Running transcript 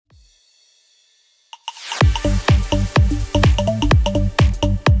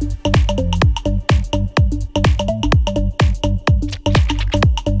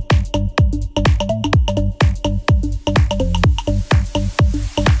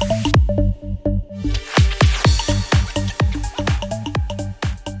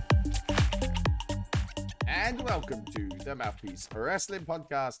the Mouthpiece Wrestling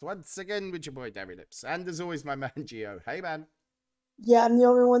Podcast. Once again with your boy, Derry Lips. And as always, my man, Gio. Hey, man. Yeah, I'm the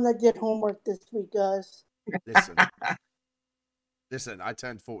only one that did homework this week, guys. Listen, I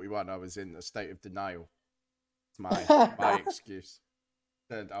turned 41. I was in a state of denial. It's my excuse.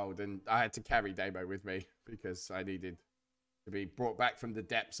 Turned old, and I had to carry Damo with me because I needed to be brought back from the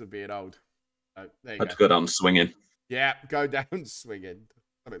depths of being old. So, there you Let's go down swinging. Yeah, go down swinging.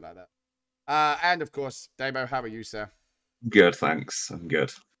 Something like that. And of course, Damo, how are you, sir? Good, thanks. I'm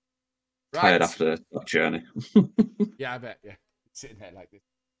good. Right. Tired after that journey. Yeah, I bet. Yeah, sitting there like this.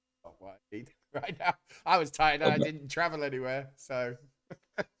 Not what I need right now. I was tired and I didn't travel anywhere. So,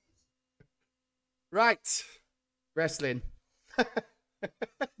 right, wrestling.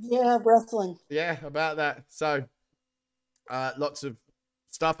 Yeah, wrestling. Yeah, about that. So, lots of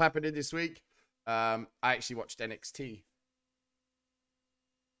stuff happening this week. I actually watched NXT.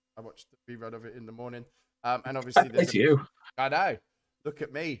 I watched the rerun of it in the morning. And obviously, It's you. I know. Look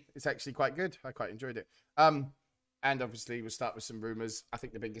at me. It's actually quite good. I quite enjoyed it. And obviously, we'll start with some rumors. I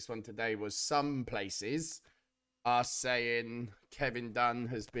think the biggest one today was some places are saying Kevin Dunn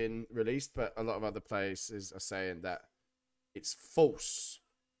has been released, but a lot of other places are saying that it's false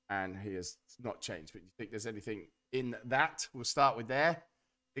and he has not changed. But you think there's anything in that? We'll start with there.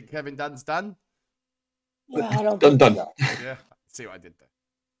 Think Kevin Dunn's done? Yeah, I don't Done. think so. Yeah. See what I did there.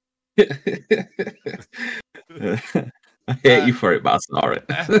 I hate you for it, but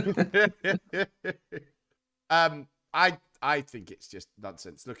I I think it's just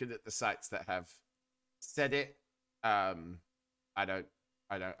nonsense. Looking at the sites that have said it, I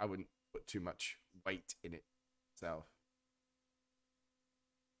wouldn't put too much weight in it myself.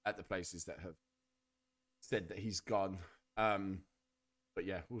 At the places that have said that he's gone, but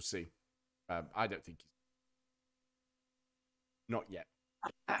yeah, we'll see. I don't think he's not yet.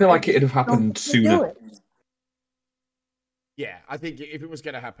 I feel like it'd have happened sooner. Yeah, I think if it was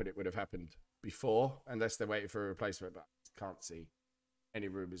going to happen, it would have happened before, unless they're waiting for a replacement. But I can't see any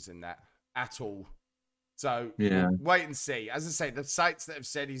rumors in that at all. So yeah, we'll wait and see. As I say, the sites that have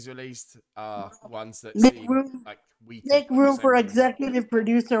said he's released are ones that Make seem room, like we make room for executive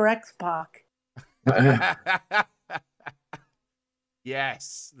producer X-Pac.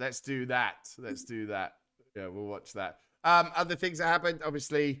 Yes, let's do that. Let's do that. Yeah, we'll watch that. Other things that happened,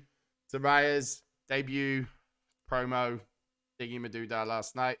 obviously, Saraya's debut promo, Diggy Maduda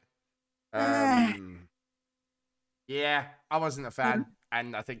last night. Yeah, I wasn't a fan,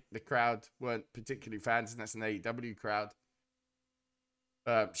 and I think the crowd weren't particularly fans, and that's an AEW crowd.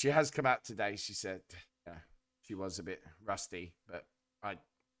 She has come out today. She said she was a bit rusty, but I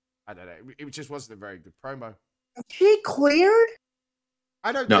don't know. It just wasn't a very good promo. She cleared?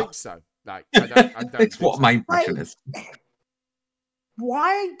 I don't think so. Like, I don't it's think what so. my impression is.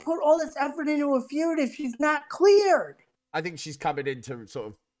 Why put all this effort into a feud if she's not cleared? I think she's coming in to sort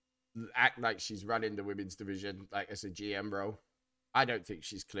of act like she's running the women's division, like as a GM role. I don't think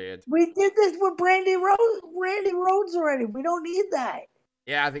she's cleared. We did this with Randy Rhodes already. We don't need that.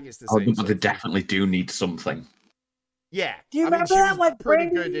 Yeah, I think it's the same. But they definitely do need something. Yeah. Do you remember she that? was Like pretty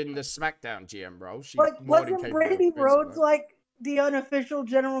Brandy, good in the SmackDown GM role. She like, more than wasn't capable of Brandy doing Rhodes something. like the unofficial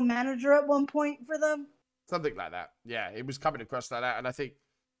general manager at one point for them? Something like that. Yeah, it was coming across like that, and I think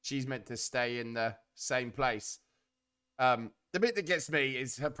she's meant to stay in the same place. The bit that gets me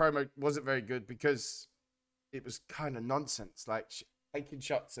is her promo wasn't very good because it was kind of nonsense. Like taking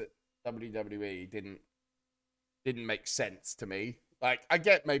shots at WWE didn't make sense to me. Like I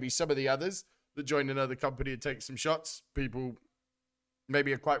get maybe some of the others that join another company and take some shots. People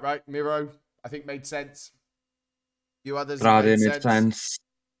maybe are quite right. Miro, I think, made sense. You others Andrade made sense.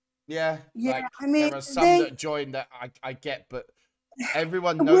 Yeah. Yeah, like, I mean, there are some that joined that I get, but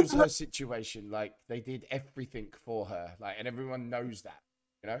everyone knows her situation. Like they did everything for her. Like, and everyone knows that.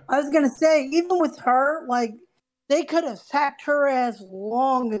 You know. I was gonna say, even with her, like they could have sacked her ass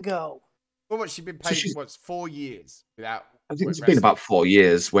long ago. Well, what she's been paid? So 4 years without? I think it's been about 4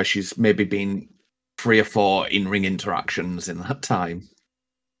 years where she's maybe been 3 or 4 in-ring interactions in that time.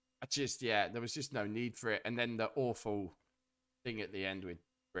 There was just no need for it. And then the awful thing at the end with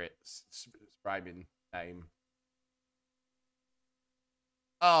Britt's scribing name.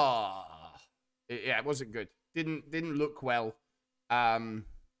 It wasn't good. Didn't look well, at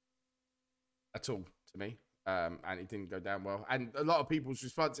all to me. And it didn't go down well. And a lot of people's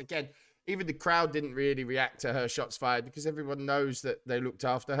response, again, even the crowd didn't really react to her shots fired because everyone knows that they looked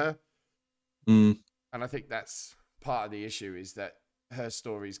after her. Mm. And I think that's part of the issue is that her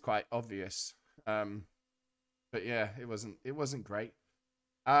story is quite obvious. But yeah, it wasn't great.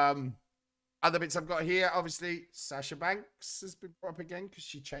 Other bits I've got here, obviously, Sasha Banks has been brought up again because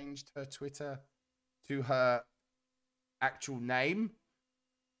she changed her Twitter to her actual name.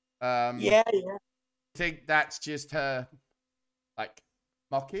 Yeah. Think that's just her, like,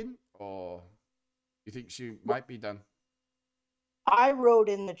 mocking, or you think she might be done? I wrote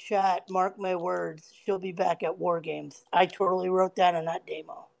in the chat, mark my words, she'll be back at War Games. I totally wrote that in that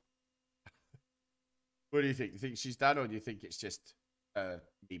demo. What do you think? Do you think she's done, or do you think it's just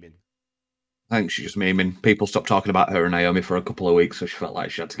memeing? I think she's just memeing. People stopped talking about her and Naomi for a couple of weeks, so she felt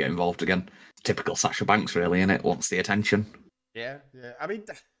like she had to get involved again. Typical Sasha Banks, really, innit? Wants the attention. Yeah. I mean,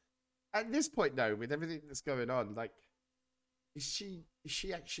 at this point, though, with everything that's going on, like, is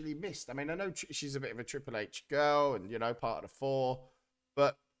she actually missed? I mean, I know she's a bit of a Triple H girl, and part of the 4,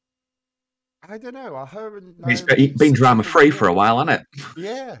 but I don't know. Are her and It's been drama free for a while, hasn't it?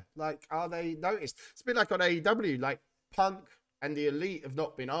 Yeah, like, are they noticed? It's been like on AEW, like Punk and the Elite have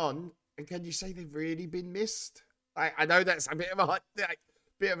not been on, and can you say they've really been missed? I know that's a bit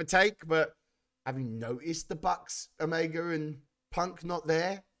of a take, but have you noticed the Bucks, Omega, and Punk not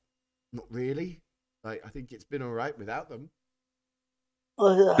there? Not really. Like, I think it's been all right without them.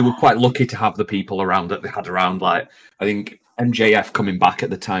 They were quite lucky to have the people around that they had around. Like, I think MJF coming back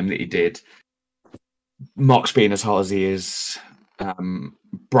at the time that he did, Mox being as hot as he is,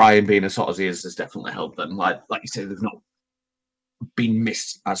 Brian being as hot as he is, has definitely helped them. Like you say, they've not been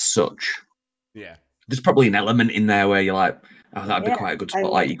missed as such. Yeah. There's probably an element in there where you're like, oh, that'd be quite a good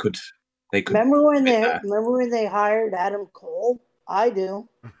spot. Like, they could. Remember when they hired Adam Cole? I do.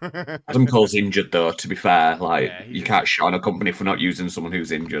 Adam Cole's injured, though, to be fair. Like, you can't shut on a company for not using someone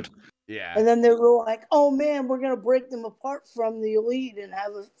who's injured. Yeah. And then they were like, oh man, we're going to break them apart from the Elite and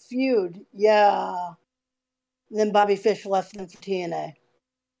have a feud. Yeah. And then Bobby Fish left them for TNA.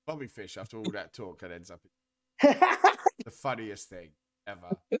 Bobby Fish, after all that talk, it ends up the funniest thing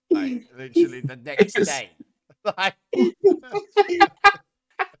ever. Like, literally the next day. Like,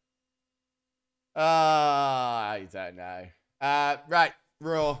 I don't know. Right,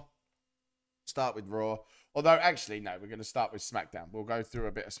 Raw. Start with Raw. Although, actually, no, we're going to start with SmackDown. We'll go through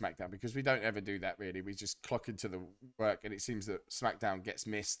a bit of SmackDown because we don't ever do that, really. We just clock into the work, and it seems that SmackDown gets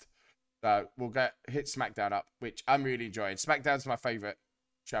missed. So we'll hit SmackDown up, which I'm really enjoying. SmackDown's my favorite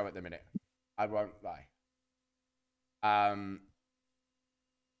show at the minute. I won't lie. And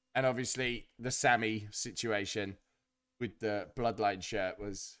obviously, the Sammy situation with the Bloodline shirt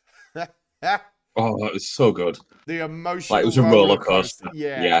was... Oh, it was so good. The emotional it was a roller coaster.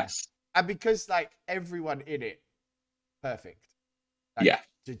 Yeah. Yes. And because, everyone in it, perfect.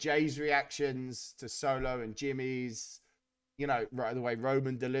 To Jay's reactions, to Solo and Jimmy's, right the way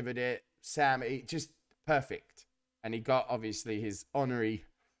Roman delivered it, Sammy, just perfect. And he got, obviously, his honorary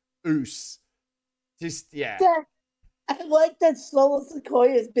Uso. Just, yeah. I like that Solo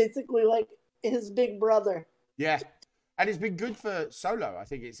Sikoa is basically like his big brother. Yeah. And it's been good for Solo. I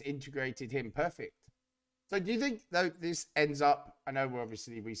think it's integrated him perfect. So do you think, though, this ends up... I know,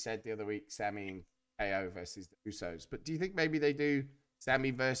 we said the other week, Sammy and KO versus the Usos. But do you think maybe they do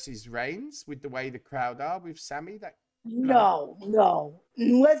Sammy versus Reigns with the way the crowd are with Sammy? No.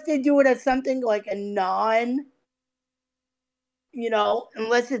 Unless they do it as something like a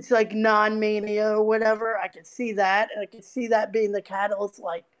unless it's like non-Mania or whatever, I could see that. And I could see that being the catalyst,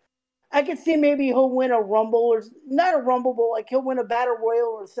 I could see maybe he'll win a Rumble, or not a Rumble, but he'll win a Battle Royal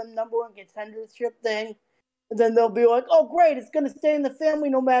or some number one contendership thing. And then they'll be like, oh, great, it's going to stay in the family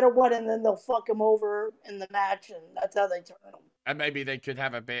no matter what. And then they'll fuck him over in the match. And that's how they turn him. And maybe they could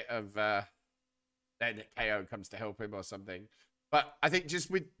have a bit of then KO comes to help him or something. But I think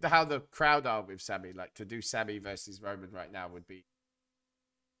just with how the crowd are with Sammy, to do Sammy versus Roman right now would be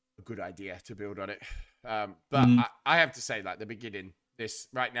a good idea to build on it. But I have to say, the beginning, this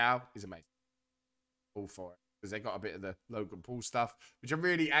right now is amazing. All for it. Because they got a bit of the Logan Paul stuff, which I'm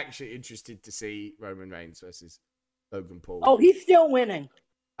really actually interested to see Roman Reigns versus Logan Paul. Oh, he's still winning.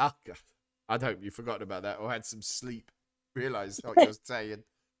 Oh, God. I'd hope you forgot about that or had some sleep. Realize what you're saying.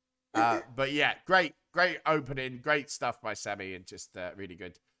 But yeah, great opening. Great stuff by Sammy and just really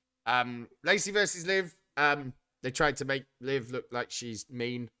good. Lacey versus Liv. They tried to make Liv look like she's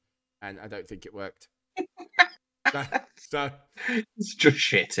mean, and I don't think it worked. So it's just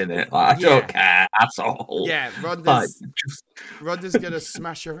shit in it. I don't care at all. Yeah, Ronda's gonna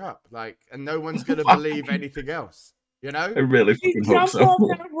smash her up, and no one's gonna believe anything else. I really fucking hope so.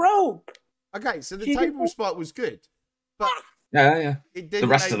 Off that rope. Okay, so the table spot was good, but yeah. The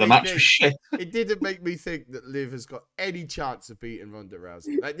rest of the match was shit. It didn't make me think that Liv has got any chance of beating Ronda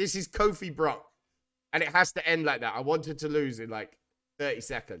Rousey. This is Kofi Brock, and it has to end like that. I wanted to lose in 30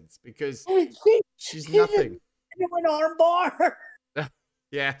 seconds because she's nothing. An arm bar.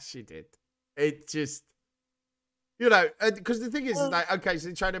 Yeah, she did. It just, because the thing is, okay, so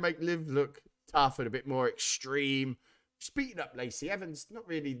they're trying to make Liv look tough and a bit more extreme, just beating up Lacey Evans, not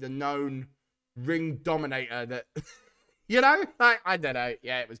really the known ring dominator that, you know? Like, I don't know.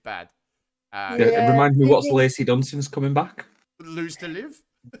 Yeah, it was bad. Remind me, what's Lacey Dunson's coming back? Lose to live.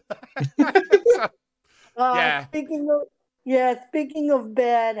 Yeah. Speaking of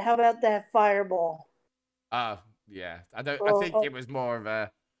bad, how about that fireball? Yeah. I think it was more of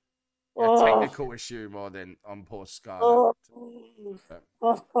a technical issue more than on poor Scarlett.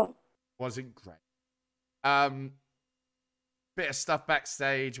 Wasn't great. Bit of stuff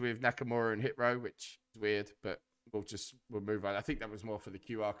backstage with Nakamura and Hit Row, which is weird, but we'll move on. I think that was more for the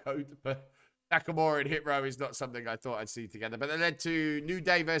QR code, but Nakamura and Hit Row is not something I thought I'd see together. But it led to New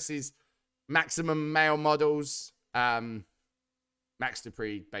Day versus Maximum Male Models. Max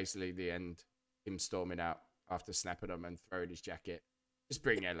Dupree, basically the end, him storming out after snapping him and throwing his jacket. Just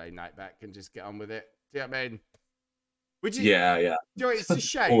bring LA Knight back and just get on with it. Do you know what I mean? Which is, yeah. You know, it's a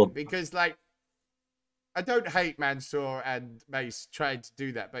shame because, like, I don't hate Mansoor and Mace trying to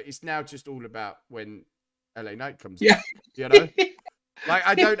do that, but it's now just all about when LA Knight comes back, you know? Like,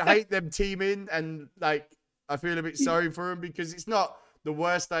 I don't hate them teaming, and, like, I feel a bit sorry for them because it's not the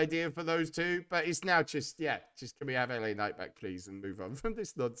worst idea for those two, but it's now just can we have LA Knight back, please, and move on from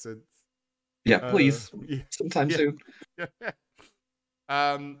this nonsense? Yeah, please. Sometime soon.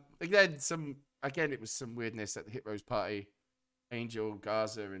 Again, it was some weirdness at the Hit Row's party. Angel,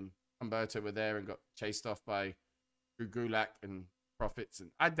 Garza, and Humberto were there and got chased off by Drew Gulak and Profits, and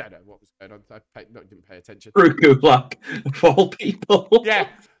I don't know what was going on. Didn't pay attention. Drew Gulak, of all people. Yeah,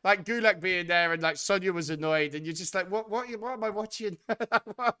 like Gulak being there, and like Sonya was annoyed, and you're just like, what am I watching? What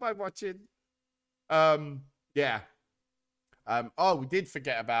am I watching? Yeah. We did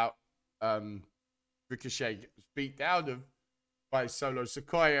forget about Ricochet beat down by Solo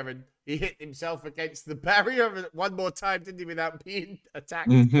Sikoa, and he hit himself against the barrier one more time, didn't he, without being attacked?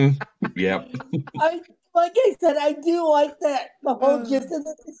 Mm-hmm. Yeah. Like I said, I do like that. The whole gist of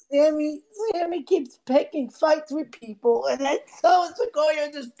this, Sammy keeps picking fights with people, and then Solo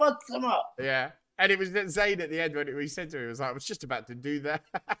Sikoa just fucks him up. Yeah. And it was Zayn at the end when he said to him, he was like, I was just about to do that.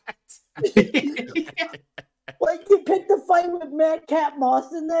 Like, you picked the fight with Madcap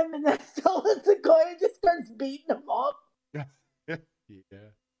Moss and them, and then Solo Sikoa just starts beating him up. Yeah.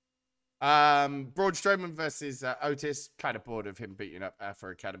 Braun Strowman versus Otis. Kind of bored of him beating up Alpha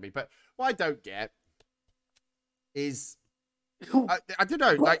Academy. But what I don't get is, I don't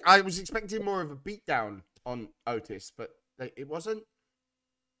know. Like, I was expecting more of a beatdown on Otis, but it wasn't.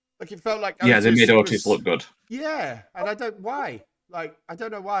 Like, it felt like Otis they made Otis look good. Yeah, and I don't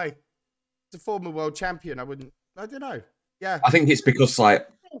know why. The former world champion, I don't know. Yeah. I think it's because, like,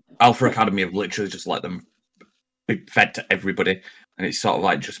 Alpha Academy have literally just let them be fed to everybody. And it's sort of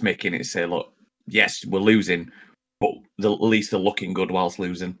like just making it say, look, yes, we're losing, but at least they're looking good whilst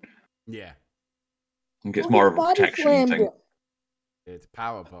losing. Yeah. I think it's more of a protection thing. It's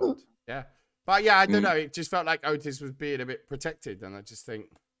power bombed. Yeah. But yeah, I don't know. It just felt like Otis was being a bit protected. And I just think,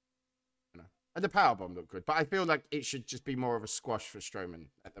 and the power bomb looked good. But I feel like it should just be more of a squash for Strowman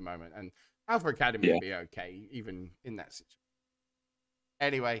at the moment. And Alpha Academy would be okay, even in that situation.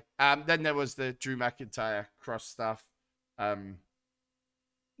 Anyway, then there was the Drew McIntyre cross stuff.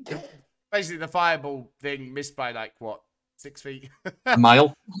 Basically, the fireball thing missed by 6 feet? A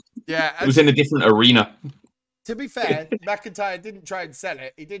mile? Yeah. It was in a different arena. To be fair, McIntyre didn't try and sell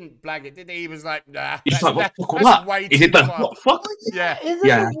it. He didn't blag it, did he? He was like, nah. He's like, what the fuck was that? He did that. What the fuck? Yeah.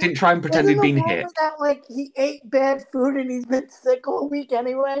 Didn't try and pretend he'd been hit. That, he ate bad food and he's been sick all week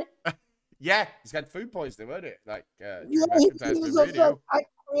anyway? Yeah, he's got food poisoning, wasn't it? He was like, I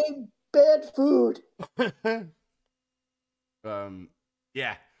ate bad food.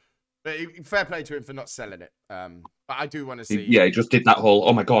 Yeah. But fair play to him for not selling it. But I do want to see. Yeah, he just did that whole,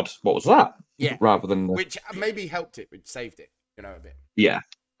 oh my God, what was that? Yeah. Rather than. Which maybe helped it, which saved it, a bit. Yeah.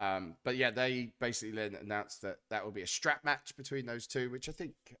 But yeah, they basically then announced that will be a strap match between those two, which I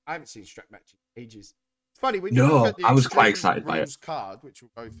haven't seen strap match in ages. It's funny. When you look at the I was quite excited by it. Card, which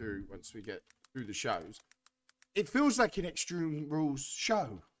we'll go through once we get through the shows. It feels like an Extreme Rules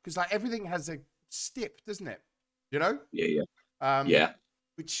show because everything has a stip, doesn't it? You know? Yeah. Yeah.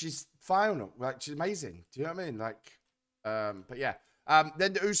 Which is final, which is amazing. Do you know what I mean? But yeah.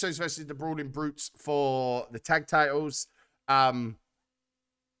 Then the Usos versus the Brawling Brutes for the tag titles. You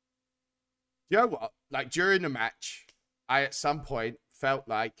know what? During the match, I at some point felt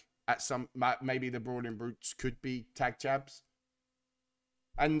like maybe the Brawling Brutes could be tag champs.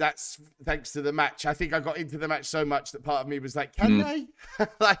 And that's thanks to the match. I think I got into the match so much that part of me was like, can they?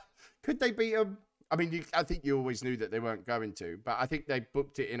 Could they beat them? I mean, I think you always knew that they weren't going to, but I think they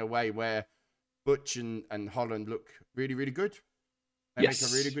booked it in a way where Butch and Holland look really, really good. They make a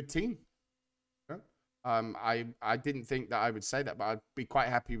really good team. I didn't think that I would say that, but I'd be quite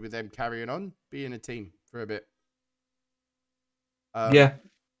happy with them carrying on being a team for a bit. Yeah.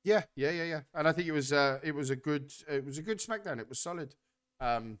 Yeah. And I think it was a good SmackDown. It was solid.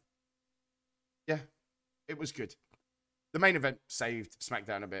 Yeah, it was good. The main event saved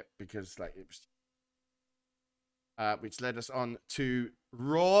SmackDown a bit because it was, which led us on to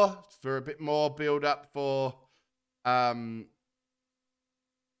Raw for a bit more build up for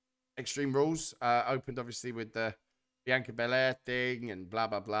Extreme Rules. Opened obviously with the Bianca Belair thing and blah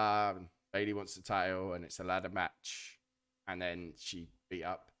blah blah. And Bayley wants the title and it's a ladder match, and then she beat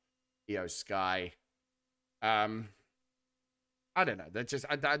up Io Sky. I don't know. They're just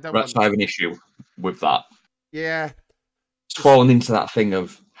I don't want. I have an issue with that. Yeah, it's fallen into that thing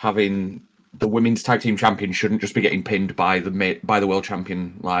of having the women's tag team champion shouldn't just be getting pinned by the world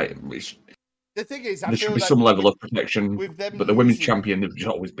champion. The thing is, there should be some level of protection. But the women's champion has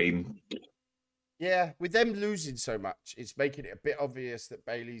always been. Yeah, with them losing so much, it's making it a bit obvious that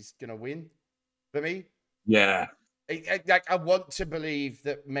Bayley's gonna win. For me, yeah. I want to believe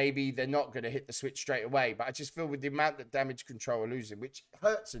that maybe they're not going to hit the switch straight away, but I just feel with the amount that Damage Control are losing, which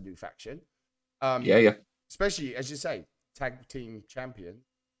hurts a new faction. Yeah. Especially, as you say, tag team champion.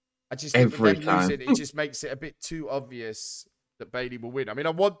 I just think with them losing, it just makes it a bit too obvious that Bayley will win. I mean, I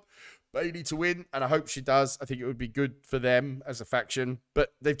want Bayley to win, and I hope she does. I think it would be good for them as a faction,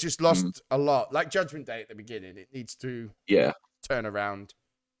 but they've just lost a lot. Like Judgment Day at the beginning, it needs to turn around.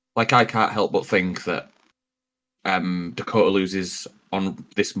 I can't help but think that Dakota loses on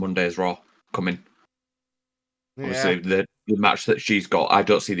this Monday's Raw coming. Yeah. Obviously, the match that she's got, I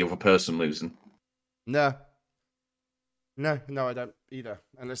don't see the other person losing. No, I don't either.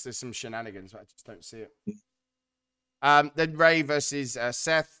 Unless there's some shenanigans, I just don't see it. Then Ray versus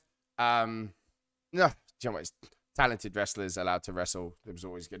Seth. No, you know what? Talented wrestlers allowed to wrestle. It was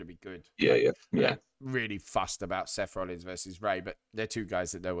always going to be good. Yeah. Really fussed about Seth Rollins versus Ray, but they're two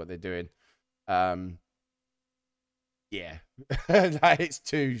guys that know what they're doing. Yeah, it's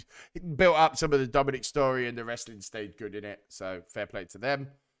too built up some of the Dominic story, and the wrestling stayed good in it. So fair play to them.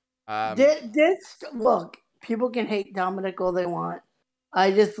 Look, people can hate Dominic all they want.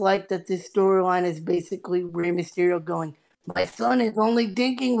 I just like that this storyline is basically Rey Mysterio going, "My son is only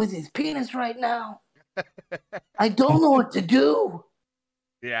dinking with his penis right now. I don't know what to do."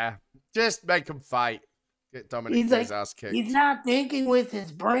 Yeah, just make him fight. Get Dominic his ass kicked. He's not thinking with his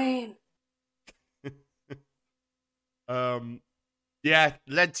brain. Yeah,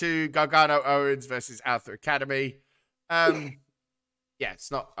 led to Gargano Owens versus Alpha Academy. Yeah, it's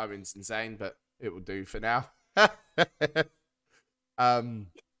not Owens insane, but it will do for now.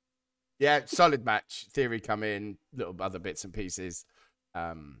 Yeah, solid match. Theory come in, little other bits and pieces.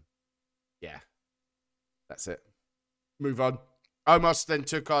 Yeah, that's it. Move on. Omos then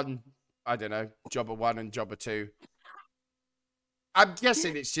took on, I don't know, Jobber 1 and Jobber 2. I'm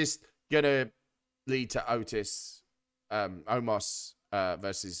guessing it's just gonna lead to Otis. Omos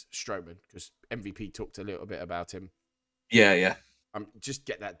versus Strowman, because MVP talked a little bit about him. Yeah. Just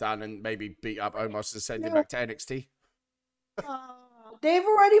get that done and maybe beat up Omos and send him back to NXT. They've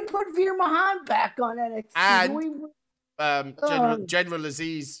already put Veer Mahan back on NXT. And General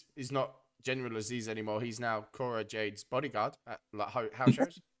Aziz is not General Aziz anymore. He's now Cora Jade's bodyguard at house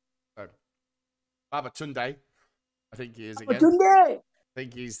shows. Baba Tunde, I think he is again. I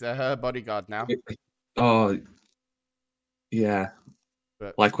think he's her bodyguard now. Oh. Yeah,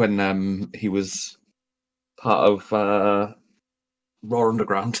 but, like when he was part of Raw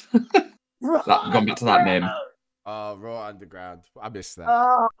Underground. Gone back to that name. Oh, Raw Underground. I miss that.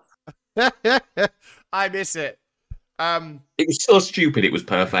 Oh. I miss it. It was so stupid. It was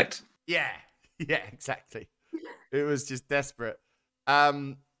perfect. Yeah, exactly. It was just desperate.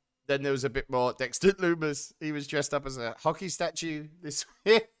 Then there was a bit more. Dexter Lumis. He was dressed up as a hockey statue this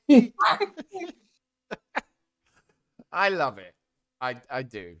week. I love it. I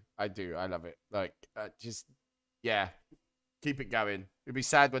do. I love it. Keep it going. It'll be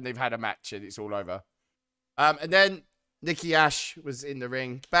sad when they've had a match and it's all over. And then Nikki Ash was in the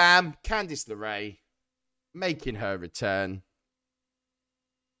ring. Bam! Candice LeRae making her return.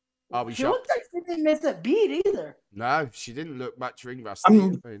 Are we shocked? She didn't miss a beat either. No, she didn't look much ring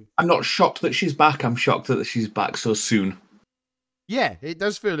rusty. I'm not shocked that she's back. I'm shocked that she's back so soon. Yeah, it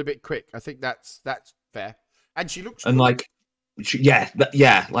does feel a bit quick. I think that's fair. And she looks and good.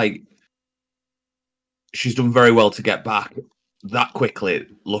 She's done very well to get back that quickly,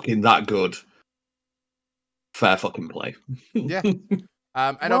 looking that good. Fair fucking play. Yeah.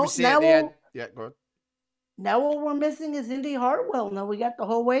 And obviously at the end, go on. Now what we're missing is Indy Hartwell. Now we got the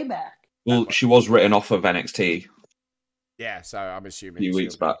whole way back. Well, she was written off of NXT. Yeah, so I'm assuming a few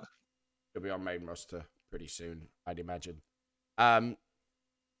weeks back. He'll be on main roster pretty soon, I'd imagine.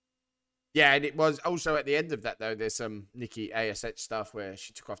 Yeah, and it was also at the end of that, though, there's some Nikki ASH stuff where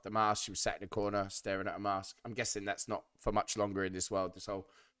she took off the mask. She was sat in the corner staring at a mask. I'm guessing that's not for much longer in this world, this whole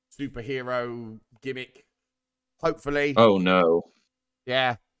superhero gimmick. Hopefully. Oh, no.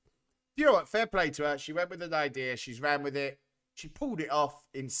 Yeah. You know what? Fair play to her. She went with an idea. She's ran with it. She pulled it off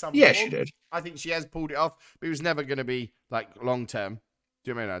in some Yeah, form. she did. I think she has pulled it off, but it was never going to be, like, long-term.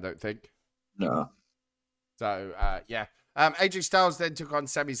 Do you know what I mean? I don't think. No. So, yeah. AJ Styles then took on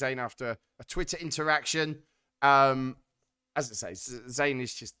Sami Zayn after a Twitter interaction. As I say, Zayn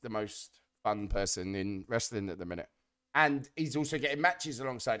is just the most fun person in wrestling at the minute. And he's also getting matches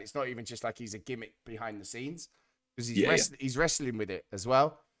alongside. It's not even just like he's a gimmick behind the scenes, because he's wrestling with it as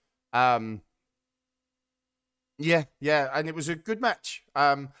well. Yeah, and it was a good match.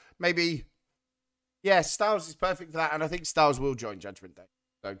 Maybe, yeah, Styles is perfect for that, and I think Styles will join Judgment Day.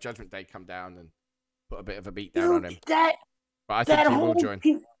 So Judgment Day come down and put a bit of a beat down on him. But I think he will join.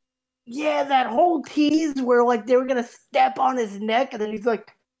 That whole tease where like they were gonna step on his neck, and then he's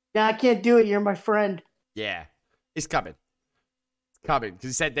like, "Nah, I can't do it. You're my friend." Yeah, it's coming. It's coming because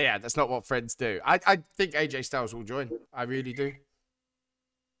he said, "Yeah, that's not what friends do." I think AJ Styles will join. I really do.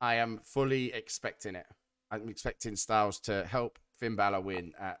 I am fully expecting it. I'm expecting Styles to help Finn Balor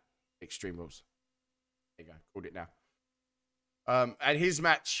win at Extreme Rules. There you go, called it now. And his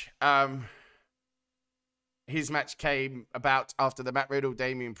match came about after the Matt Riddle,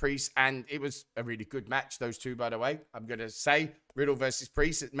 Damian Priest, and it was a really good match, those two, by the way. I'm going to say Riddle versus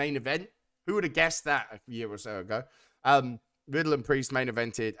Priest at main event. Who would have guessed that a year or so ago? Riddle and Priest main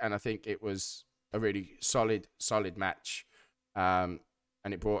evented, and I think it was a really solid match.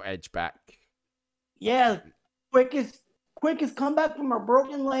 And it brought Edge back. Yeah, quickest comeback from a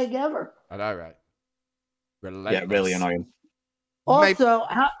broken leg ever. I know, right? Relentless. Yeah, really annoying. Also,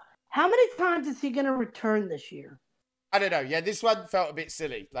 how many times is he going to return this year? I don't know. Yeah, this one felt a bit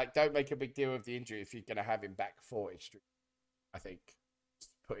silly. Like, don't make a big deal of the injury if you're going to have him back for Extreme. I think.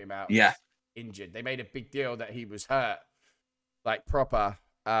 Just put him out. Yeah. Injured. They made a big deal that he was hurt. Like, proper.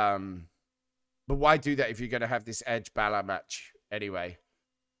 But why do that if you're going to have this Edge Balor match anyway?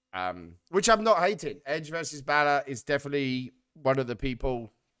 Which I'm not hating. Edge versus Balor is definitely one of the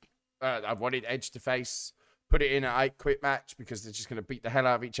people I wanted Edge to face. Put it in an 8 quit match because they're just going to beat the hell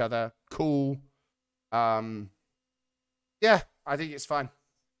out of each other. Cool. Yeah, I think it's fine.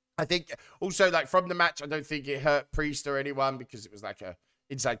 I think also, like, from the match, I don't think it hurt Priest or anyone because it was like a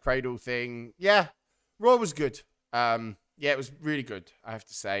inside cradle thing. Yeah, Raw was good. Yeah, it was really good, I have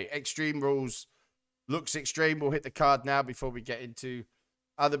to say. Extreme Rules looks extreme. We'll hit the card now before we get into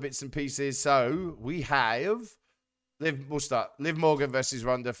other bits and pieces. So we have Liv Morgan versus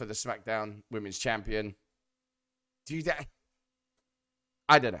Ronda for the SmackDown Women's Champion.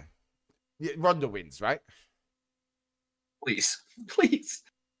 I don't know. Ronda wins, right? Please.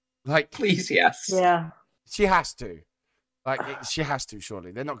 Like, please, yes. Yeah. She has to. She has to,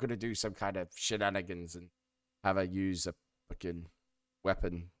 surely. They're not going to do some kind of shenanigans and have her use a fucking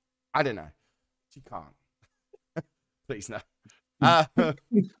weapon. I don't know. She can't. Please, no.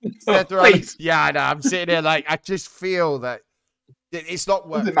 Seth Rollins. Yeah, I know. I'm sitting here like, I just feel that it's not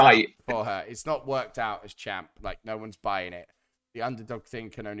worked out for her. It's not worked out as champ. Like, no one's buying it. The underdog thing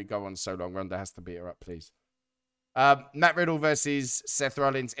can only go on so long. Ronda has to beat her up, please. Matt Riddle versus Seth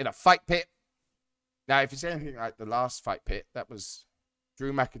Rollins in a fight pit. Now, if it's anything like the last fight pit, that was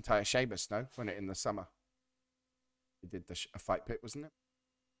Drew McIntyre, Sheamus, no? When it in the summer. He did a fight pit, wasn't it?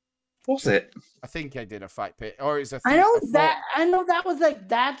 Was it? I think they did a fight pit. Or is a I know that was like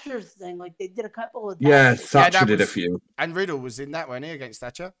Thatcher's thing. Like they did a couple of Thatcher did a few. And Riddle was in that one, against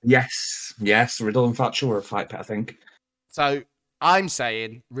Thatcher? Yes. Riddle and Thatcher were a fight pit, I think. So I'm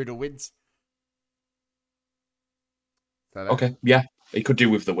saying Riddle wins. Okay, yeah. He could do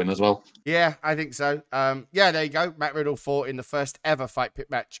with the win as well. Yeah, I think so. Yeah, there you go. Matt Riddle fought in the first ever fight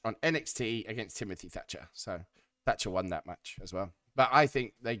pit match on NXT against Timothy Thatcher. So Thatcher won that match as well. But I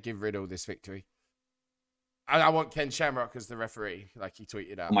think they give Riddle this victory. I want Ken Shamrock as the referee, like he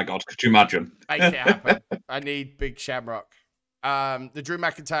tweeted out. Oh my God, could you imagine? Make it happen. I need Big Shamrock. The Drew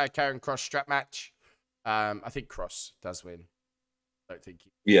McIntyre Karen Cross strap match. I think Cross does win. I don't think.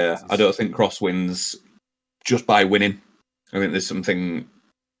 I don't think Cross wins just by winning. I think there's something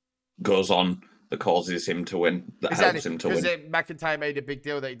goes on that causes him to win, that helps him to win. Because McIntyre made a big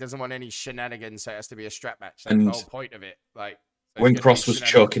deal that he doesn't want any shenanigans, so it has to be a strap match. That's the whole point of it. Like, so when Cross was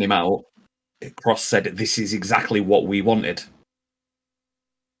choking him out, Cross said, "This is exactly what we wanted."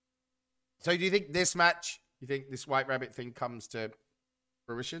 So do you think this match, you think this White Rabbit thing comes to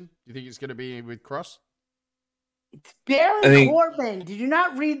fruition? Do you think it's going to be with Cross? It's Baron Corbin. Did you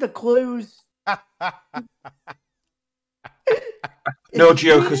not read the clues? No,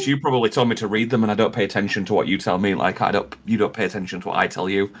 Gio, because you probably told me to read them, and I don't pay attention to what you tell me. Like you don't pay attention to what I tell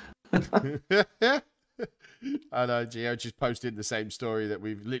you. I know, Gio just posted the same story that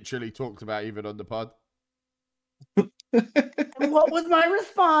we've literally talked about even on the pod. And what was my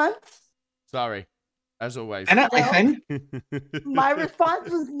response? Sorry, as always. And I my response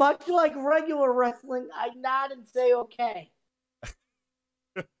was much like regular wrestling. I nod and say okay.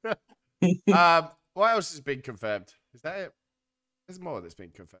 What else has been confirmed? Is that it? There's more that's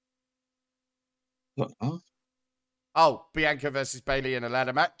been confirmed. Oh, Bianca versus Bayley in a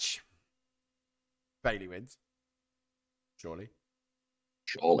ladder match. Bayley wins. Surely.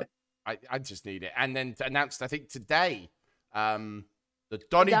 I just need it. And then announced, I think, today, the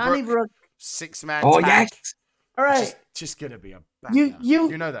Donnybrook 6-man tag. Yes. All right. Just going to be a banger.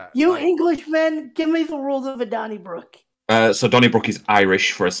 You know that. You Englishmen, give me the rules of a Donnybrook. So Donnybrook is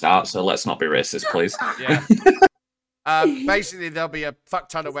Irish for a start, so let's not be racist, please. Yeah. Basically, there'll be a fuck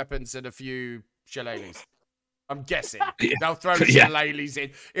ton of weapons and a few shillelaghs. I'm guessing. Yeah. They'll throw shillelaghs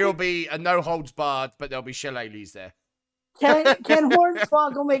in. It'll be a no holds barred, but there'll be shillelaghs there. Can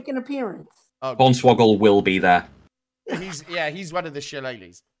Hornswoggle make an appearance? Oh, Hornswoggle will be there. He's one of the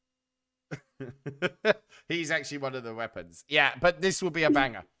shillelaghs. He's actually one of the weapons. Yeah, but this will be a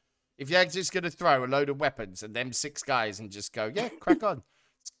banger. If you're just going to throw a load of weapons and them 6 guys and just go, yeah, crack on.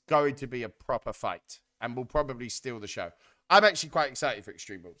 It's going to be a proper fight. And we'll probably steal the show. I'm actually quite excited for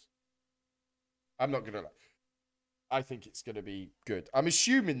Extreme Rules. I'm not going to lie. I think it's going to be good. I'm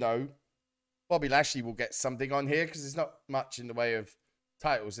assuming, though, Bobby Lashley will get something on here because there's not much in the way of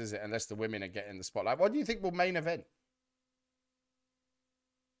titles, is it? Unless the women are getting the spotlight. What do you think will main event?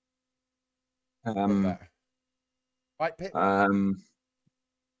 Fight Pit? Or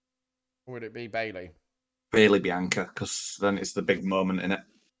would it be Bayley? Bayley Bianca, because then it's the big moment in it.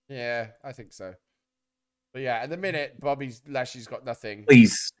 Yeah, I think so. But yeah, at the minute, Bobby Lashley's got nothing.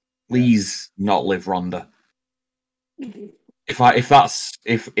 Please not Liv Ronda. If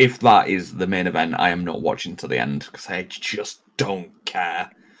that is the main event, I am not watching to the end because I just don't care.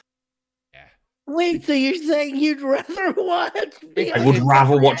 Yeah. Wait, so you're saying you'd rather watch Bianca? I would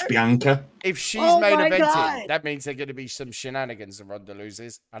rather watch Bianca. If she's main evented, that means there's going to be some shenanigans and Ronda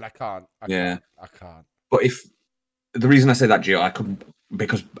loses, and I can't. I can't. But if the reason I say that, Gio, I couldn't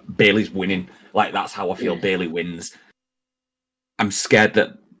because Bayley's winning. Like that's how I feel. Bayley wins. I'm scared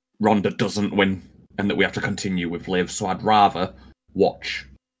that Ronda doesn't win and that we have to continue with Liv. So I'd rather watch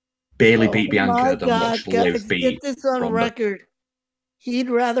Bayley beat Bianca than watch Liv beat Get this on Ronda. record. He'd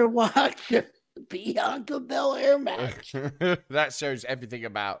rather watch Bianca Belair match. That shows everything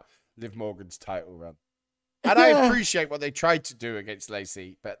about Liv Morgan's title run. And I appreciate what they tried to do against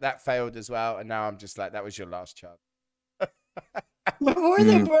Lacey, but that failed as well. And now I'm just like, that was your last chance. Before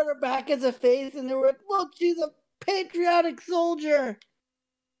they brought her back as a face and they were like, look, she's a patriotic soldier.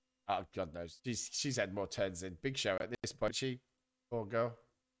 Oh, God knows. She's had more turns than Big Show at this point. She, poor girl.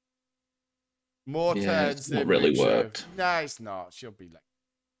 More turns than really Big worked. Show. No, it's not. She'll be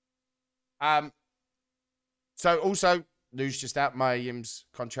late. So also, news just out. Mia Yim's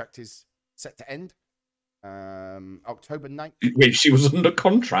contract is set to end. October 9th. Wait, she was under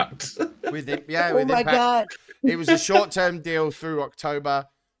contract with him. Yeah, with Impact. God. It was a short-term deal through October,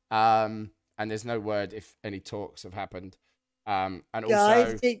 and there's no word if any talks have happened. And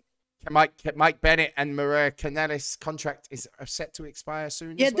also, Mike Bennett and Maria Kanellis' contract is set to expire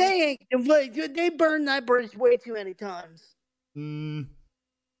soon. Yeah, they burned that bridge way too many times.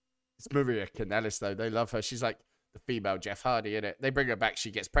 It's Maria Kanellis though. They love her. She's like the female Jeff Hardy, innit? They bring her back,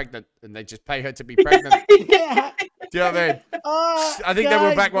 she gets pregnant, and they just pay her to be pregnant. Yeah. Do you know what I mean? I think they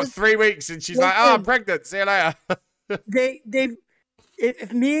were back, 3 weeks, and she's like, I'm pregnant, see you later.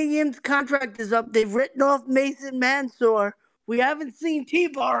 If Mia Yim's contract is up, they've written off Mason Mansoor. We haven't seen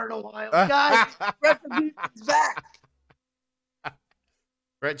T-Bar in a while. Guys, Retribution's back.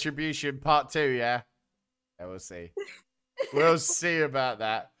 Retribution Part 2, yeah? Yeah, we'll see. We'll see about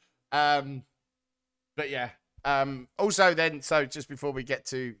that. But yeah. Also then, so just before we get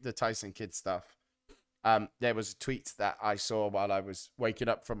to the Tyson Kidd stuff, there was a tweet that I saw while I was waking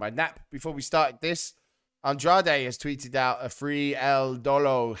up from my nap before we started this. Andrade has tweeted out a free El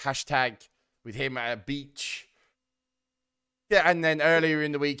Dolo hashtag with him at a beach. Yeah, and then earlier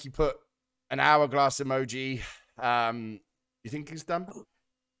in the week he put an hourglass emoji. You think he's done?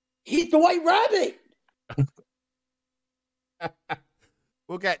 He's the White Rabbit.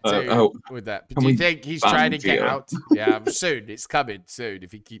 We'll get to with that. But do you think he's trying to get out? Yeah, soon. It's coming soon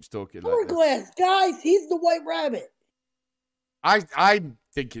if he keeps talking like this. Guys, he's the White Rabbit. I'm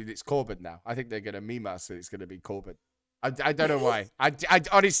thinking it's Corbin now. I think they're going to meme us and it's going to be Corbin. I don't know why. I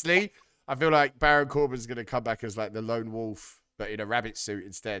honestly, I feel like Baron Corbin's going to come back as like the lone wolf, but in a rabbit suit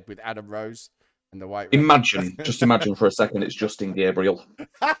instead with Adam Rose and the white rabbit. Just imagine for a second it's Justin Gabriel.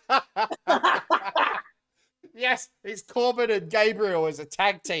 Yes, it's Corbin and Gabriel as a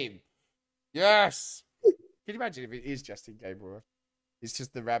tag team. Yes. Can you imagine if it is Justin Gabriel? It's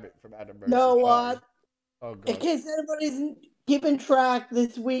just the rabbit from Adam Rose. No, what? Oh, God. In case anybody's keeping track,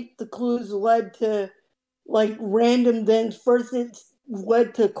 this week the clues led to like random things. First, it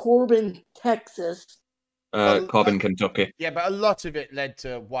led to Corbin, Texas. Corbin, Kentucky. Yeah, but a lot of it led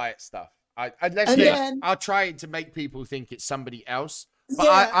to Wyatt stuff. I'll try to make people think it's somebody else. But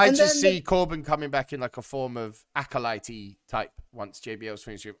yeah, I just see Corbin coming back in like a form of acolyte type once JBL's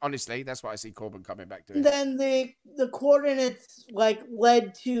finished with. Honestly, that's what I see Corbin coming back to. And then the coordinates like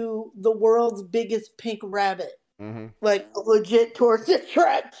led to the world's biggest pink rabbit. Mm-hmm. Like a legit tourist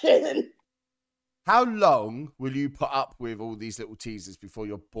attraction. How long will you put up with all these little teasers before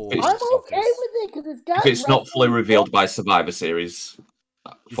you're bored? I'm okay with it because it's got. If it's not fully revealed by Survivor Series,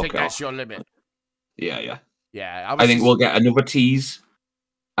 you think that's your limit? Yeah. I think we'll get another tease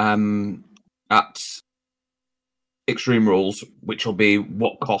at Extreme Rules, which will be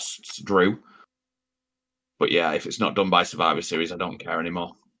what costs Drew. But yeah, if it's not done by Survivor Series, I don't care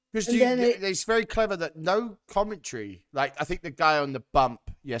anymore. Because it's very clever that no commentary. Like, I think the guy on the bump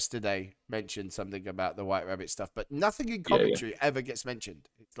yesterday mentioned something about the White Rabbit stuff, but nothing in commentary ever gets mentioned.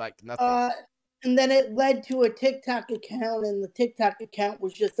 It's like nothing. And then it led to a TikTok account, and the TikTok account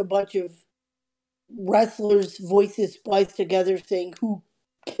was just a bunch of wrestlers' voices spliced together saying who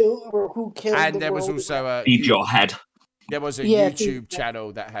killed. And there was also Feed Your Head. There was a YouTube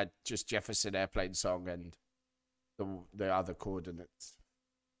channel that had just Jefferson Airplane song and the other coordinates.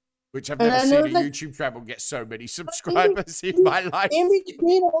 Which I've never seen a YouTube channel get so many subscribers in my life. In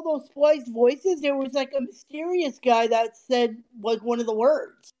between all those spliced voices, there was like a mysterious guy that said like one of the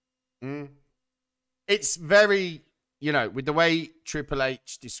words. It's very, with the way Triple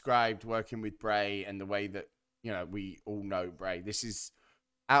H described working with Bray and the way that, we all know Bray. This is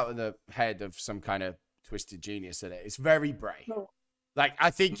out of the head of some kind of twisted genius in it. It's very Bray. Like, I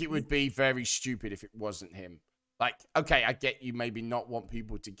think it would be very stupid if it wasn't him. Like, okay, I get you maybe not want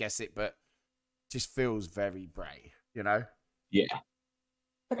people to guess it, but it just feels very Bray, Yeah.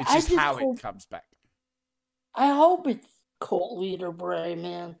 But it's just how it comes back. I hope it's Cult Leader Bray,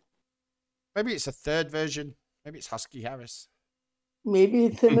 man. Maybe it's a third version. Maybe it's Husky Harris. Maybe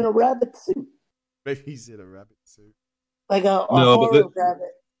it's him in a rabbit suit. Maybe he's in a rabbit suit. Like a horror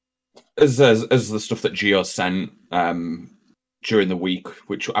rabbit. As the stuff that Gio sent during the week,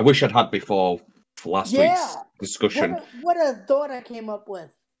 which I wish I'd had before for last week's discussion. What a thought I came up with.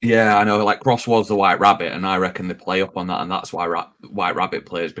 Yeah, I know. Like, Cross was the White Rabbit, and I reckon they play up on that, and that's why White Rabbit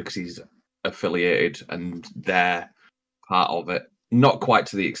plays, because he's affiliated and they're part of it. Not quite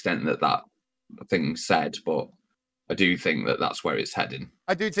to the extent that thing said, but I do think that that's where it's heading.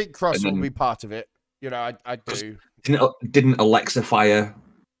 I do think Cross will be part of it. I do. Didn't Alexa fire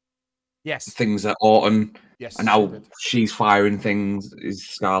things at Orton? Yes. And now she's firing things. Is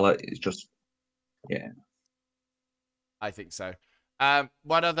Scarlett? It's just, yeah. I think so.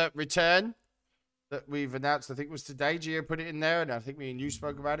 One other return that we've announced, I think was today. Gio put it in there, and I think me and you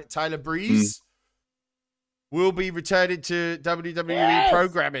spoke about it. Tyler Breeze will be returning to WWE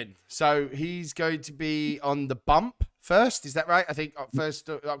programming. So he's going to be on the bump first. Is that right? I think first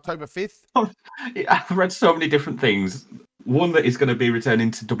October 5th. I've read so many different things. One that is going to be returning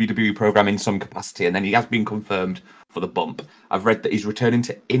to WWE programming in some capacity, and then he has been confirmed for the bump. I've read that he's returning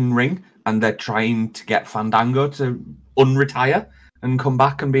to in-ring, and they're trying to get Fandango to unretire and come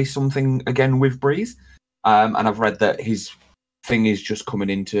back and be something again with Breeze. And I've read that his thing is just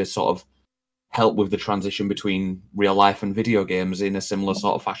coming in to sort of help with the transition between real life and video games in a similar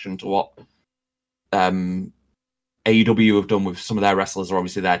sort of fashion to what AEW have done with some of their wrestlers are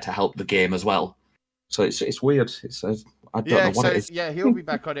obviously there to help the game as well. So it's weird. I don't know what it is. Yeah, he'll be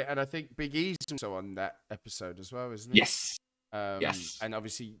back on it, and I think Big E's also on that episode as well, isn't he? Yes. Yes. And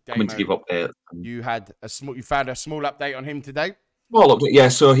obviously, coming to give updates. You found a small update on him today. Well, yeah.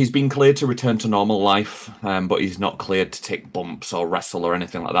 So he's been cleared to return to normal life, but he's not cleared to take bumps or wrestle or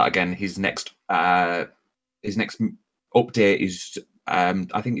anything like that. Again, his next update is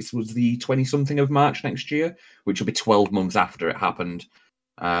I think it was the 20-something of March next year, which will be 12 months after it happened.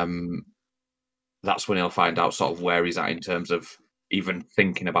 That's when he'll find out sort of where he's at in terms of even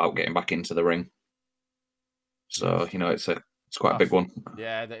thinking about getting back into the ring. So, it's quite a big one.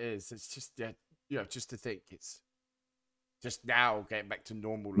 Yeah, that is. It's just, just to think it's just now getting back to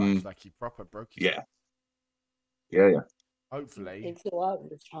normal life, like he proper broke his Yeah. Hopefully. Takes a lot of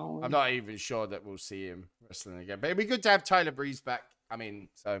the challenge. I'm not even sure that we'll see him wrestling again. But it'd be good to have Tyler Breeze back. I mean,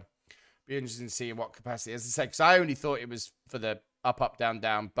 so be interesting to see in what capacity. As I said, because I only thought it was for the up, down,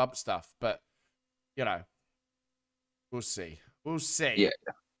 down bump stuff. But, you know, we'll see. We'll see. Yeah.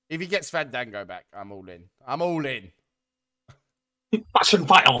 If he gets Fandango back, I'm all in. I'm all in. Fashion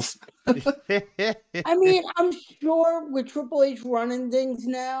Files. I mean, I'm sure with Triple H running things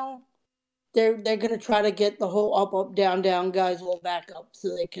now, they're gonna try to get the whole up, down, down guys all back up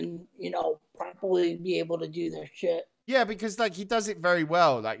so they can, properly be able to do their shit. Yeah, because like he does it very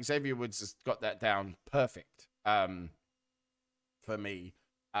well. Like Xavier Woods has got that down perfect. For me.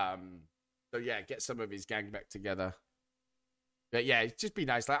 So yeah, get some of his gang back together. But yeah, it'd just be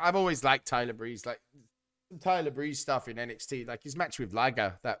nice. Like I've always liked Tyler Breeze. Like some Tyler Breeze stuff in NXT. Like his match with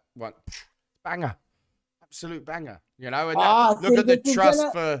Liger, that one banger. Absolute banger. And look at the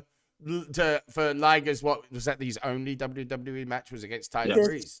trust for Liger's what was that his only WWE match was against Tyler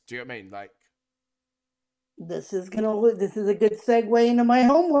Breeze. Do you know what I mean? Like this is a good segue into my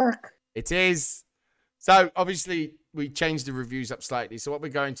homework. It is. So obviously we changed the reviews up slightly. So what we're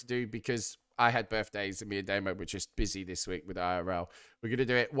going to do, because I had birthdays and me and Damo were just busy this week with IRL, we're going to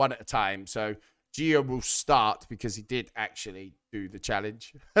do it one at a time. So Gio will start because he did actually do the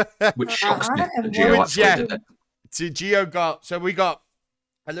challenge. Which shocks me. So we got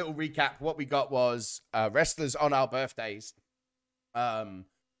a little recap. What we got was wrestlers on our birthdays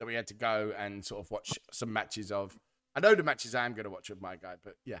that we had to go and sort of watch some matches of. I know the matches I am going to watch with my guy,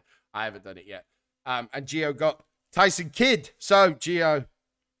 but yeah, I haven't done it yet. And Gio got Tyson Kidd. So Gio,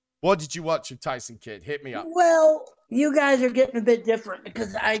 what did you watch of Tyson Kidd? Hit me up. Well, you guys are getting a bit different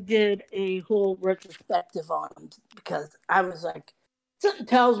because I did a whole retrospective on him because I was like, something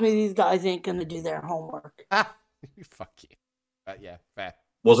tells me these guys ain't going to do their homework. Fuck you. Yeah, fair.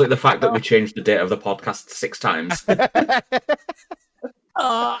 Was it the fact that we changed the date of the podcast 6 times?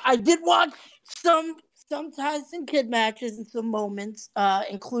 I did watch some Tyson Kidd matches and some moments,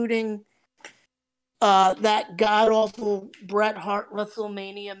 including that god-awful Bret Hart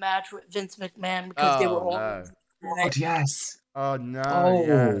WrestleMania match with Vince McMahon because they were all... Oh, yes. Oh, no.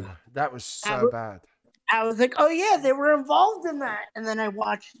 Yeah. That was so bad. I was like, oh, yeah, they were involved in that. And then I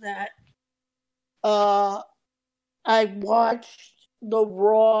watched that. I watched the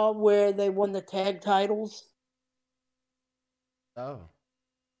Raw where they won the tag titles. Oh.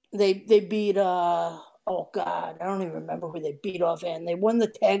 They beat, oh, God, I don't even remember who they beat offhand. They won the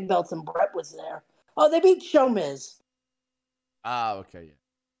tag belts and Bret was there. Oh, they beat Show Miz. Ah, okay, yeah.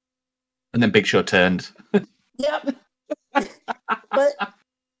 And then Big Show turned. Yep. But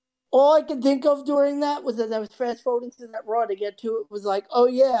all I could think of during that was as I was fast forwarding to that Raw to get to it was like, oh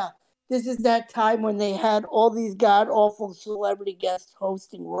yeah, this is that time when they had all these god awful celebrity guests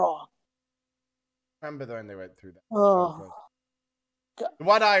hosting Raw. Remember when they went through that? Oh. The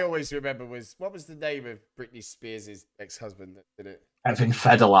one I always remember was, what was the name of Britney Spears' ex-husband that did it? Evan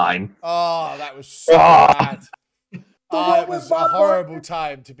Federline. Oh, that was so bad. Oh, it was a horrible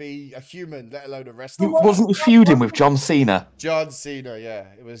time to be a human, let alone a wrestler. Wasn't he feuding with John Cena? John Cena, yeah.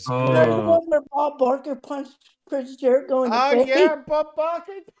 It was. The one where Bob Barker punched Chris Jericho in the face. Oh, yeah, Bob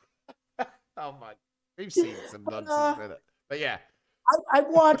Barker. Oh, my. We've seen some nonsense with it. But yeah. I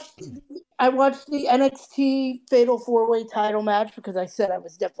watched the NXT Fatal 4-Way title match because I said I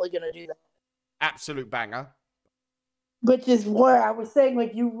was definitely going to do that. Absolute banger. Which is where I was saying,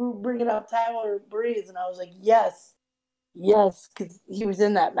 like, you were bringing up Tyler Breeze, and I was like, yes, because he was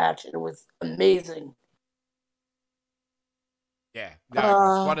in that match, and it was amazing. Yeah, no,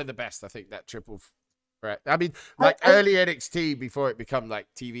 it's one of the best, I think, that triple threat. I mean, like, early NXT, before it become, like,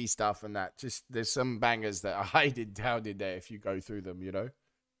 TV stuff and that, just, there's some bangers that are hiding down in there if you go through them, you know?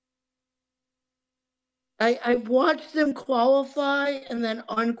 I watched them qualify and then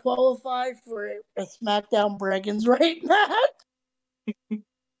unqualify for a SmackDown Braggins Right match.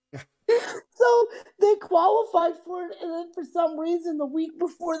 So they qualified for it, and then for some reason, the week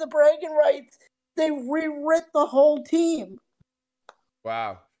before the Bragging Rights, they rewrit the whole team.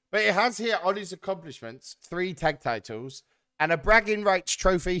 Wow. But it has here on his accomplishments 3 tag titles and a Bragging Rights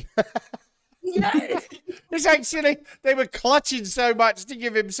trophy. Yeah. It's actually, they were clutching so much to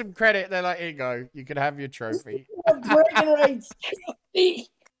give him some credit. They're like, here you go. You can have your trophy. Bragging Rights trophy.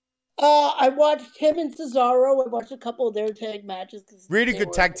 I watched him and Cesaro. I watched a couple of their tag matches. Really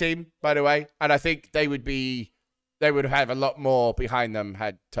good tag team, by the way. And I think they would have a lot more behind them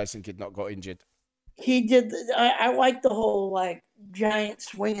had Tyson Kidd not got injured. He did. I like the whole, like, giant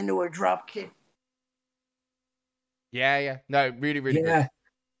swing into a drop kick. Yeah. No, really, really good.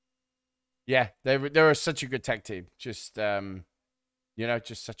 Yeah, they were such a good tag team. Just,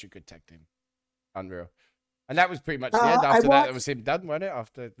 just such a good tag team. Unreal. And that was pretty much the end. I After that, watched- it was him done, wasn't it?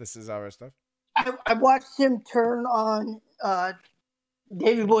 After the Cesaro stuff. I watched him turn on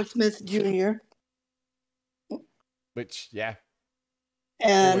Davey Boy Smith Jr. Which, yeah.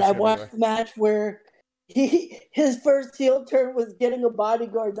 And Always I gonna be watched there. the match where his first heel turn was getting a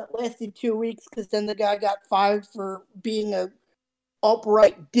bodyguard that lasted 2 weeks because then the guy got fired for being a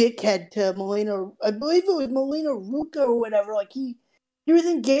upright dickhead to Melina. I believe it was Melina Ruca or whatever. Like he was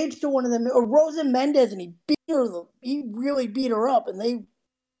engaged to one of them, or Rosa Mendez, and he beat her. He really beat her up, and they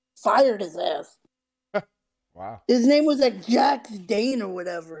fired his ass. Wow. His name was like Jax Dane or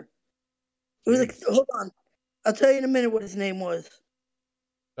whatever. It was like, hold on, I'll tell you in a minute what his name was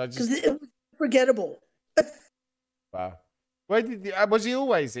because it was forgettable. Wow. Where was he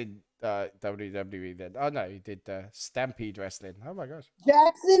always in WWE then? Oh no, he did Stampede Wrestling. Oh my gosh.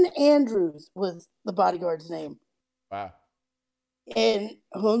 Jackson Andrews was the bodyguard's name. Wow. And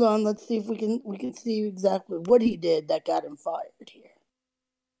hold on, let's see if we can see exactly what he did that got him fired here.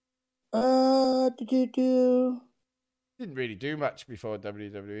 Didn't really do much before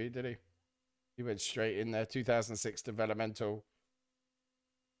WWE, did he? He went straight in there. 2006 developmental.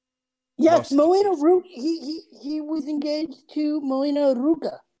 Yes, Lost. Melina Ruca. He was engaged to Melina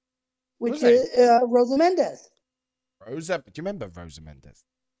Ruca, which Was he? is Rosa Mendez. Rosa, do you remember Rosa Mendez?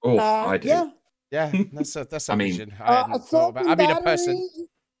 Oh, I do. Yeah. Yeah, that's a I mean, vision I hadn't thought Assault about. and I mean, a battery. person.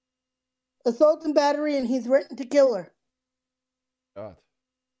 Assault and battery, and he's threatened to kill her. God.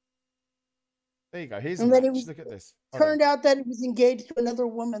 There you go. Here's a And then match. Look at this. Hold on. Turned out that he was engaged to another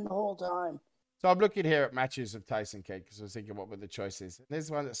woman the whole time. So I'm looking here at matches of Tyson Kidd because I was thinking what were the choices. And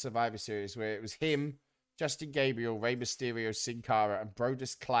there's one at Survivor Series where it was him, Justin Gabriel, Rey Mysterio, Sin Cara, and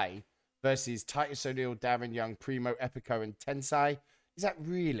Brodus Clay versus Titus O'Neil, Darren Young, Primo Epico, and Tensai. Is that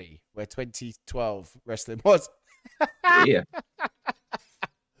really where 2012 wrestling was? Yeah.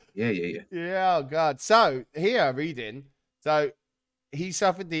 Yeah. Yeah, oh God. So here, reading. So he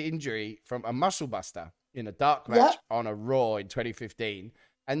suffered the injury from a muscle buster in a dark match on a Raw in 2015.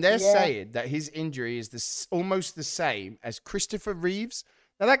 And they're saying that his injury is almost the same as Christopher Reeves.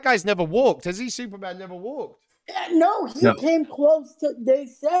 Now, that guy's never walked. Has he? Superman never walked. No, he came close to, they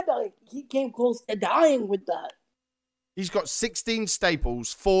said like he came close to dying with that. He's got 16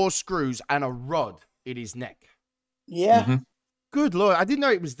 staples, 4 screws, and a rod in his neck. Yeah. Mm-hmm. Good Lord. I didn't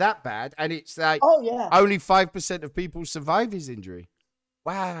know it was that bad. And it's like Oh, only 5% of people survive his injury.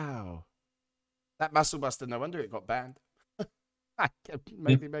 Wow. That muscle buster, no wonder it got banned.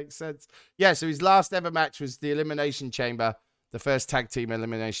 Maybe makes sense. Yeah, so his last ever match was the Elimination Chamber, the first tag team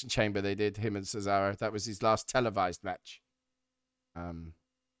Elimination Chamber they did, him and Cesaro. That was his last televised match.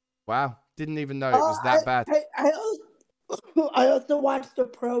 Wow. Didn't even know it was that bad. I also watched a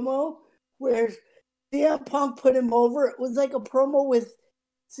promo where CM Punk put him over. It was like a promo with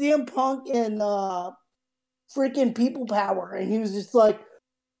CM Punk and freaking People Power. And he was just like,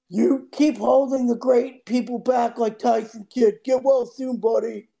 you keep holding the great people back like Tyson Kidd. Get well soon,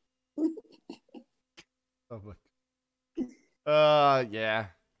 buddy. Yeah.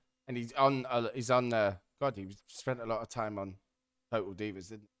 And he's on God, he spent a lot of time on Total Divas,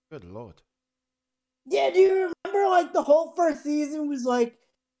 didn't he? Good Lord. Yeah, do you remember like the whole first season was like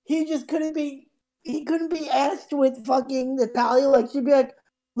he couldn't be asked with fucking Natalia. Like she'd be like,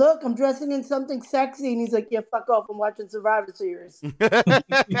 look, I'm dressing in something sexy, and he's like, yeah, fuck off, I'm watching Survivor Series. Oh.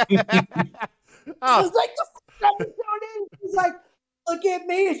 It's like the episode in. He's like, look at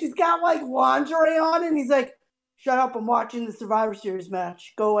me, and she's got like lingerie on, and he's like, shut up, I'm watching the Survivor Series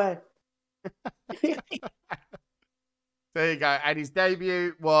match. Go away. There you go. And his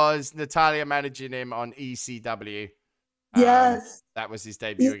debut was Natalia managing him on ECW. Yes. That was his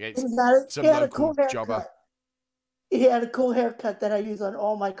debut against some he had local a cool jobber. haircut. He had a cool haircut that I use on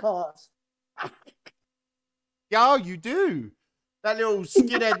all my cars. Oh, you do. That little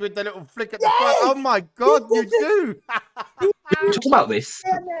skinhead with the little flick at the front. Oh my God, you do. Talk about this.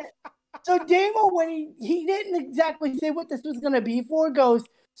 So Damo, when he didn't exactly say what this was going to be for, goes,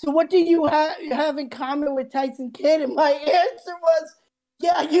 so what do you have in common with Tyson Kidd? And my answer was,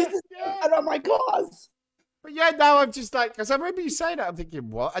 yeah, I use this haircut on my cars. But yeah, now I'm just like, because I remember you saying that, I'm thinking,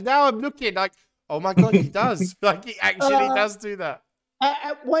 what? And now I'm looking like, oh my God, he does. Like, he actually does do that.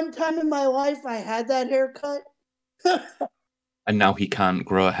 At one time in my life, I had that haircut. And now he can't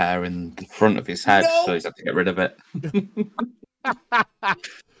grow hair in the front of his head, so he's had to get rid of it.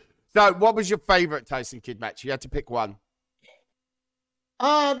 So, what was your favorite Tyson Kidd match? You had to pick one.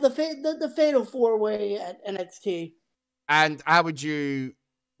 The Fatal 4-Way at NXT. And how would you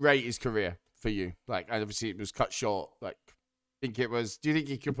rate his career for you? Like, obviously, it was cut short. Like, do you think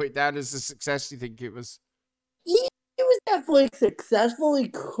you could put it down as a success? Do you think it was? He was definitely successful. He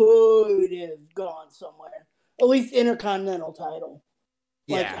could have gone somewhere. at least Intercontinental title.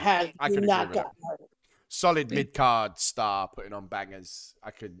 Like, Yeah, has I could agree not with that. gotten hurt. Solid Yeah. mid-card star putting on bangers.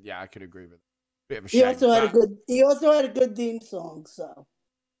 I could agree with it. Bit of a He shame. also had a but- good. He also had a good theme song. So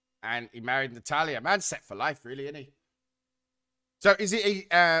And he married Natalia. Man, set for life, really, isn't he? So is it?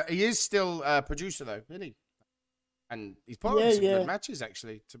 He is still a producer though, isn't he? And he's put on some good matches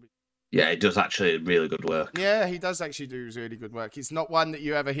actually. Yeah, it does actually really good work. Yeah, he does actually do really good work. It's not one that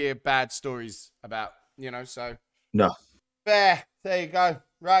you ever hear bad stories about, so. No. There you go.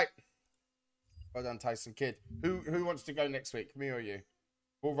 Right. Well done, Tyson Kidd. Who wants to go next week? Me or you?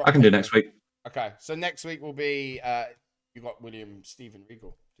 We'll rock I can do paper. next week. Okay, so next week will be you got William Stephen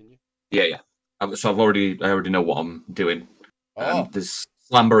Regal, didn't you? Yeah. So I already know what I'm doing. Oh. There's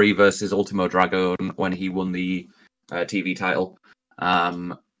Slamboree versus Ultimo Dragon when he won the TV title.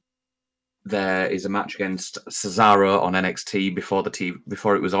 There is a match against Cesaro on NXT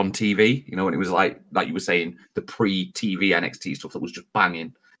before it was on TV. When it was like you were saying, the pre-TV NXT stuff that was just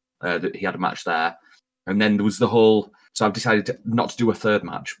banging. That he had a match there, and then there was the whole. So I've decided not to do a third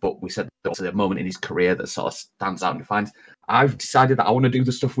match, but we said there was a moment in his career that sort of stands out and defines. I've decided that I want to do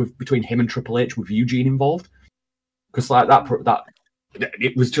the stuff between him and Triple H with Eugene involved, because like that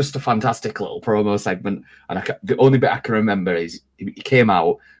it was just a fantastic little promo segment. And the only bit I can remember is he came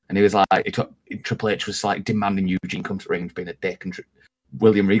out and he was like, Triple H was like demanding Eugene come to ring and being a dick, and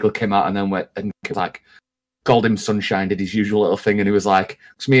William Regal came out and then went and was like. Called him Sunshine, did his usual little thing, and he was like,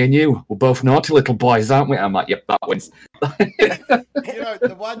 "It's me and you. We're both naughty little boys, aren't we?" I'm like, "Yep, that wins."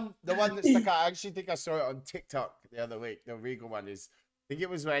 The one that stuck out. I actually think I saw it on TikTok the other week. The Regal one is. I think it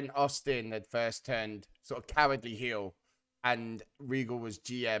was when Austin had first turned sort of cowardly heel, and Regal was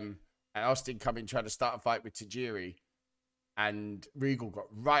GM, and Austin come in trying to start a fight with Tajiri, and Regal got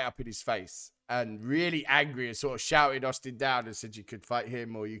right up in his face and really angry and sort of shouted Austin down and said, "You could fight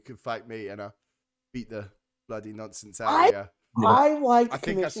him or you could fight me," and I beat the bloody nonsense out of you. I liked. I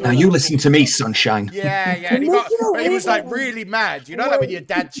think I saw Now you listen to me, Sunshine. Yeah. And he was like really mad. Like when your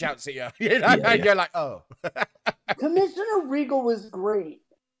dad shouts at you, and you're like, oh. Commissioner Regal was great.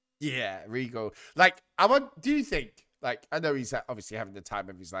 Yeah, Regal. Like, do you think, like, I know he's obviously having the time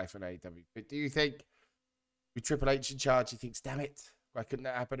of his life in AEW, but do you think with Triple H in charge, he thinks, damn it, why couldn't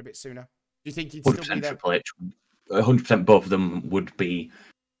that happen a bit sooner? Do you think he'd still be there? Triple H, 100% both of them would be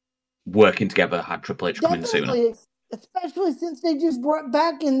working together had Triple H come in sooner. Especially since they just brought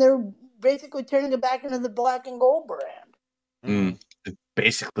back and they're basically turning it back into the black and gold brand.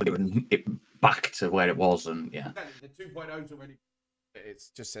 Basically, it back to where it was, and yeah. The 2.0's already. It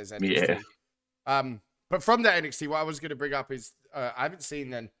just says NXT. Yeah. But from that NXT, what I was going to bring up is I haven't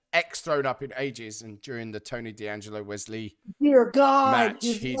seen an X thrown up in ages, and during the Tony D'Angelo Wesley dear God, match,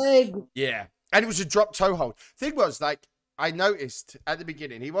 his leg. Yeah, and it was a drop toe hold. Thing was, like, I noticed at the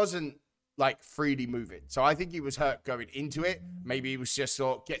beginning, he wasn't like freely moving. So I think he was hurt going into it. Maybe he was just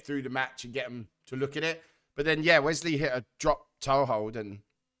sort of get through the match and get him to look at it. But then, yeah, Wesley hit a drop toe hold and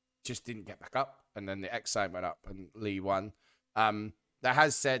just didn't get back up. And then the X sign went up and Lee won. That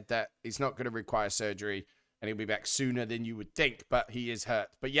has said that it's not going to require surgery and he'll be back sooner than you would think, but he is hurt.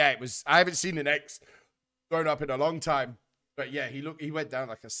 But yeah, I haven't seen an X thrown up in a long time. But yeah, he went down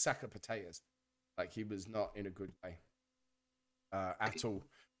like a sack of potatoes. Like he was not in a good way. At all.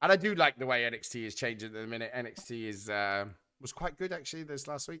 And I do like the way NXT is changing at the minute. NXT was quite good actually this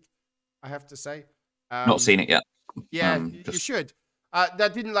last week, I have to say. Not seen it yet. Yeah, you should. I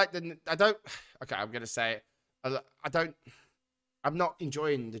didn't like okay, I'm going to say it. I'm not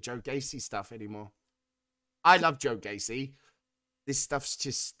enjoying the Joe Gacy stuff anymore. I love Joe Gacy. This stuff's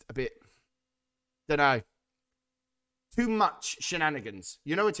just a bit, don't know, too much shenanigans.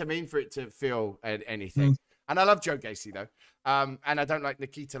 You know what I mean? For it to feel anything. And I love Joe Gacy, though. And I don't like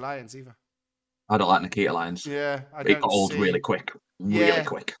Nikita Lyons either. I don't like Nikita Lyons. Yeah, it got old really quick. Really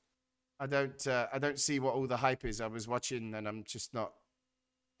quick. I don't see what all the hype is. I was watching and I'm just not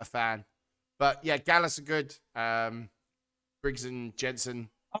a fan. But yeah, Gallus are good. Briggs and Jensen,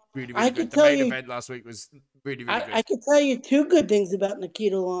 really, really good. The main event last week was really, really good. I can tell you two good things about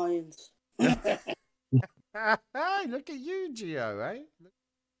Nikita Lyons. Look at you, Gio, eh?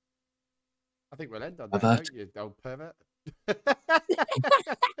 I think we'll end on that, don't you, old pervert?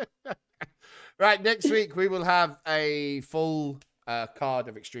 Right, next week we will have a full card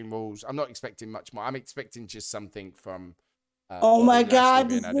of Extreme Rules. I'm not expecting much more. I'm expecting just something from. Oh my God!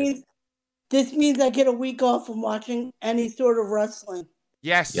 This means I get a week off from watching any sort of wrestling.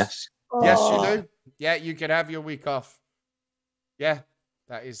 Yes. Oh. Yes, you do. Yeah, you can have your week off. Yeah,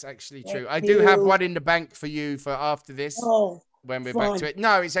 that is actually true. I do have one in the bank for you for after this. Oh, when we're back to it.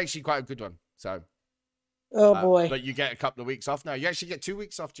 No, it's actually quite a good one. So. Oh boy! But you get a couple of weeks off. No, you actually get 2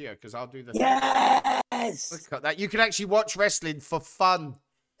 weeks off, Gio, because I'll do the. Yeah. Yes. Look at that. You can actually watch wrestling for fun.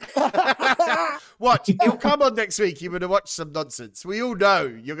 Watch. He'll come on next week. You're going to watch some nonsense. We all know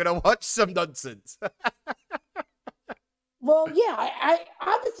you're going to watch some nonsense. Well, yeah, I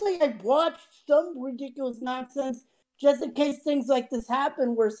obviously I watched some ridiculous nonsense just in case things like this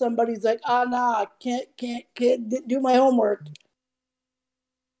happen where somebody's like, "Oh no, I can't do my homework."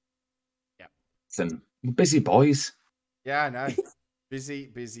 Yeah, some busy boys. Yeah, I know.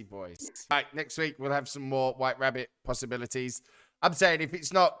 Busy boys. Right, next week we'll have some more White Rabbit possibilities. I'm saying if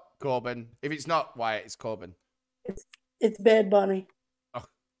it's not Corbin, if it's not Wyatt, it's Corbin. It's Bad Bunny.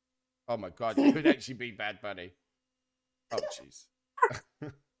 Oh my God, it could actually be Bad Bunny. Oh, jeez.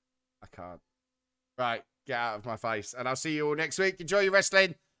 I can't. Right, get out of my face. And I'll see you all next week. Enjoy your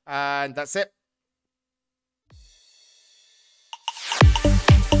wrestling. And that's it.